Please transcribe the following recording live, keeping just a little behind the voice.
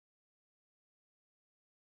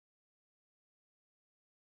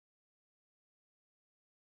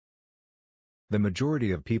The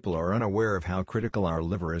majority of people are unaware of how critical our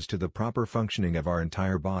liver is to the proper functioning of our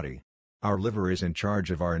entire body. Our liver is in charge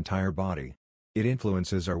of our entire body. It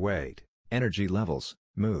influences our weight, energy levels,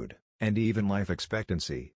 mood, and even life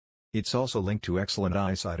expectancy. It's also linked to excellent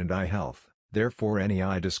eyesight and eye health, therefore any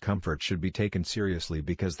eye discomfort should be taken seriously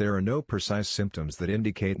because there are no precise symptoms that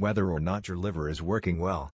indicate whether or not your liver is working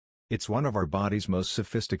well. It's one of our body's most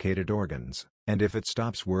sophisticated organs, and if it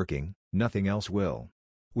stops working, nothing else will.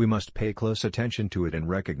 We must pay close attention to it and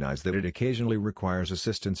recognize that it occasionally requires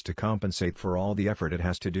assistance to compensate for all the effort it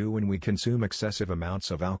has to do when we consume excessive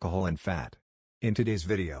amounts of alcohol and fat. In today's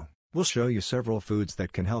video, we'll show you several foods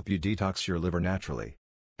that can help you detox your liver naturally.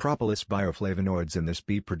 Propolis Bioflavonoids in this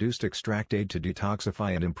bee-produced extract aid to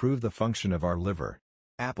detoxify and improve the function of our liver.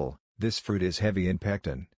 Apple. This fruit is heavy in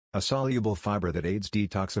pectin, a soluble fiber that aids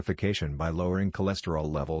detoxification by lowering cholesterol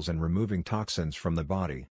levels and removing toxins from the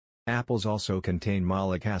body. Apples also contain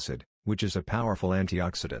malic acid, which is a powerful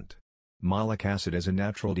antioxidant. Malic acid is a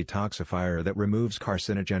natural detoxifier that removes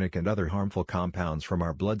carcinogenic and other harmful compounds from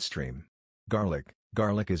our bloodstream. Garlic.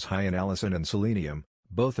 Garlic is high in allicin and selenium,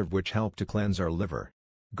 both of which help to cleanse our liver.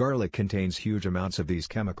 Garlic contains huge amounts of these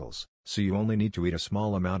chemicals, so you only need to eat a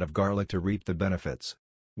small amount of garlic to reap the benefits.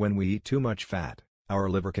 When we eat too much fat, our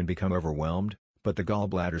liver can become overwhelmed, but the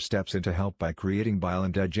gallbladder steps in to help by creating bile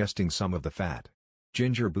and digesting some of the fat.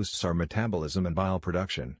 Ginger boosts our metabolism and bile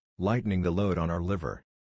production, lightening the load on our liver.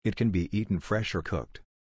 It can be eaten fresh or cooked.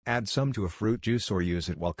 Add some to a fruit juice or use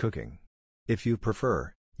it while cooking. If you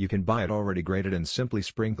prefer, you can buy it already grated and simply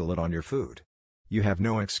sprinkle it on your food. You have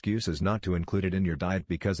no excuses not to include it in your diet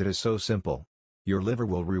because it is so simple. Your liver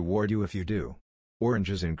will reward you if you do.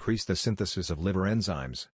 Oranges increase the synthesis of liver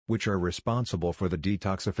enzymes, which are responsible for the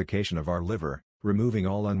detoxification of our liver, removing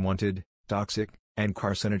all unwanted, toxic, and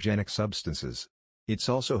carcinogenic substances. It's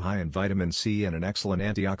also high in vitamin C and an excellent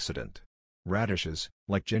antioxidant. Radishes,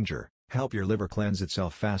 like ginger, help your liver cleanse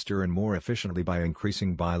itself faster and more efficiently by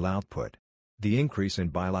increasing bile output. The increase in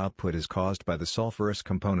bile output is caused by the sulfurous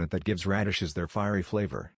component that gives radishes their fiery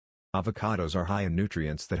flavor. Avocados are high in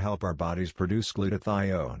nutrients that help our bodies produce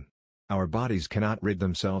glutathione. Our bodies cannot rid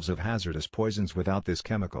themselves of hazardous poisons without this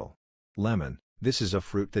chemical. Lemon. This is a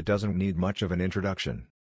fruit that doesn't need much of an introduction.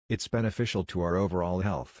 It's beneficial to our overall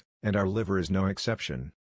health, and our liver is no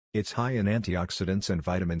exception. It's high in antioxidants and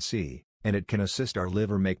vitamin C, and it can assist our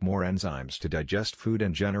liver make more enzymes to digest food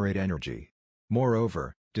and generate energy.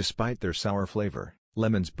 Moreover, despite their sour flavor,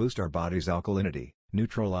 lemons boost our body's alkalinity,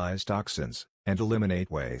 neutralize toxins, and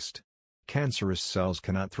eliminate waste. Cancerous cells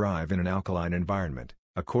cannot thrive in an alkaline environment,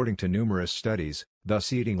 according to numerous studies,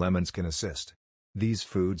 thus eating lemons can assist. These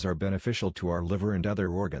foods are beneficial to our liver and other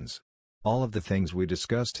organs. All of the things we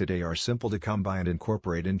discussed today are simple to come by and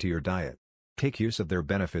incorporate into your diet. Take use of their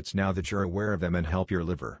benefits now that you're aware of them and help your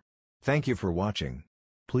liver. Thank you for watching.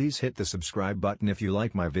 Please hit the subscribe button if you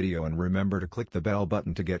like my video and remember to click the bell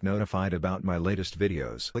button to get notified about my latest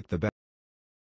videos. Click the bell